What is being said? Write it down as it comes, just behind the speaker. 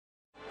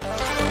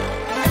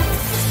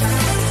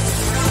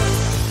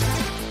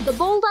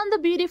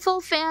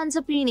beautiful fan's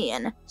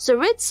opinion. So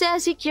Ridge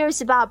says he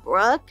cares about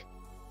Brooke.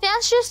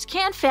 Fans just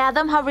can't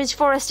fathom how Ridge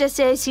Forrester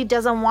says he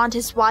doesn't want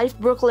his wife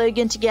Brooke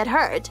Logan to get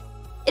hurt.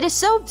 It is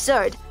so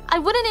absurd, I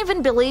wouldn't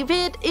even believe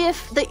it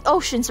if the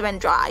oceans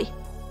went dry.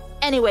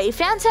 Anyway,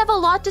 fans have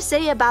a lot to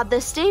say about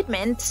this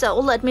statement, so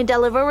let me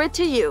deliver it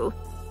to you.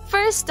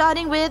 First,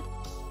 starting with,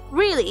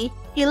 really,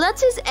 he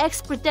lets his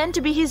ex pretend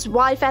to be his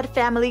wife at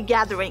family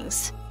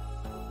gatherings.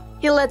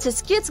 He lets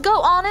his kids go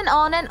on and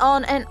on and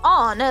on and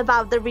on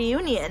about the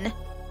reunion.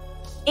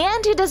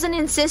 And he doesn't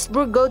insist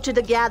Brooke go to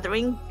the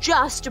gathering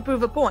just to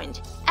prove a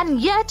point. And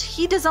yet,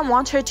 he doesn't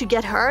want her to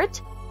get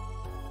hurt?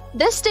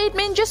 This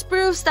statement just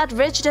proves that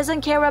Ridge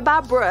doesn't care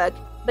about Brooke.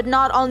 But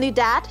not only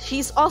that,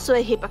 he's also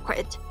a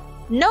hypocrite.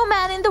 No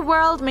man in the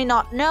world may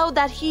not know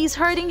that he's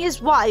hurting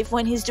his wife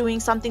when he's doing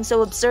something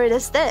so absurd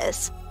as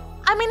this.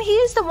 I mean, he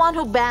is the one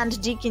who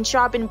banned Deacon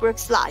Sharp in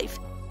Brooke's life.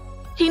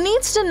 He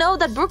needs to know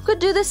that Brooke could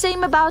do the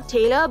same about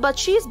Taylor, but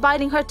she's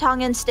biting her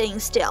tongue and staying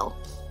still.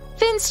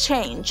 Things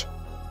change.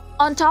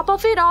 On top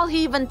of it all,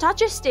 he even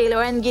touches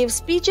Taylor and gives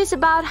speeches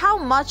about how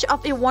much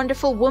of a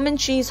wonderful woman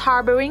she's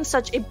harboring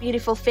such a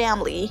beautiful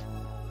family.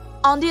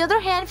 On the other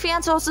hand,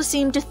 fans also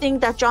seem to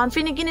think that John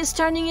Finnegan is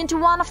turning into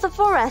one of the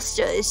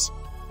Forresters.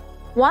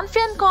 One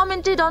fan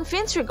commented on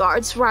Finn's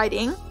regards,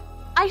 writing,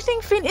 "I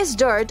think Finn is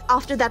dirt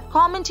after that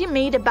comment he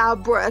made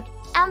about Brooke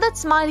and that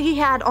smile he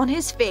had on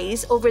his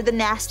face over the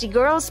nasty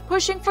girls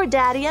pushing for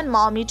daddy and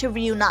mommy to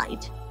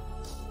reunite.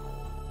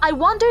 I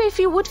wonder if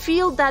he would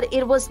feel that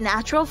it was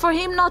natural for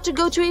him not to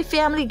go to a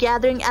family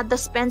gathering at the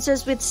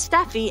Spencers with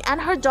Steffi and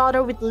her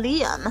daughter with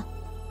Liam.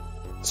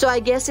 So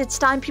I guess it's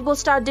time people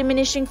start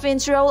diminishing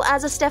Finn's role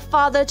as a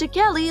stepfather to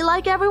Kelly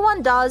like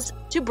everyone does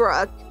to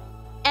Brooke."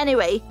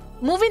 Anyway,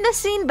 moving the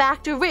scene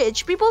back to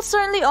Ridge, people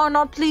certainly are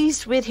not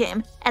pleased with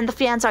him, and the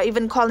fans are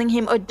even calling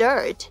him a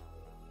dirt.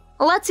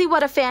 Let's see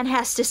what a fan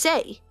has to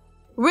say.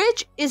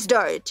 Ridge is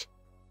dirt.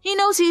 He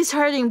knows he's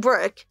hurting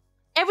Brooke.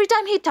 Every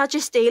time he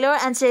touches Taylor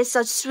and says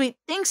such sweet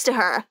things to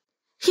her.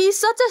 He's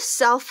such a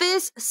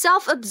selfish,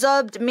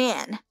 self-absorbed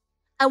man.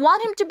 I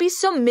want him to be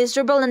so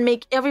miserable and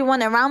make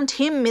everyone around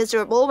him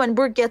miserable when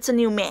Brooke gets a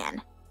new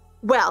man.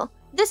 Well,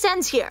 this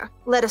ends here.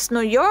 Let us know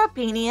your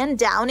opinion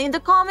down in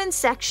the comments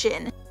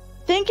section.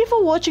 Thank you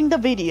for watching the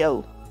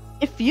video.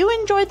 If you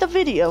enjoyed the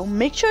video,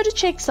 make sure to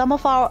check some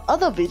of our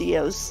other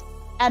videos.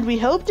 And we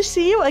hope to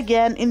see you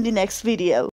again in the next video.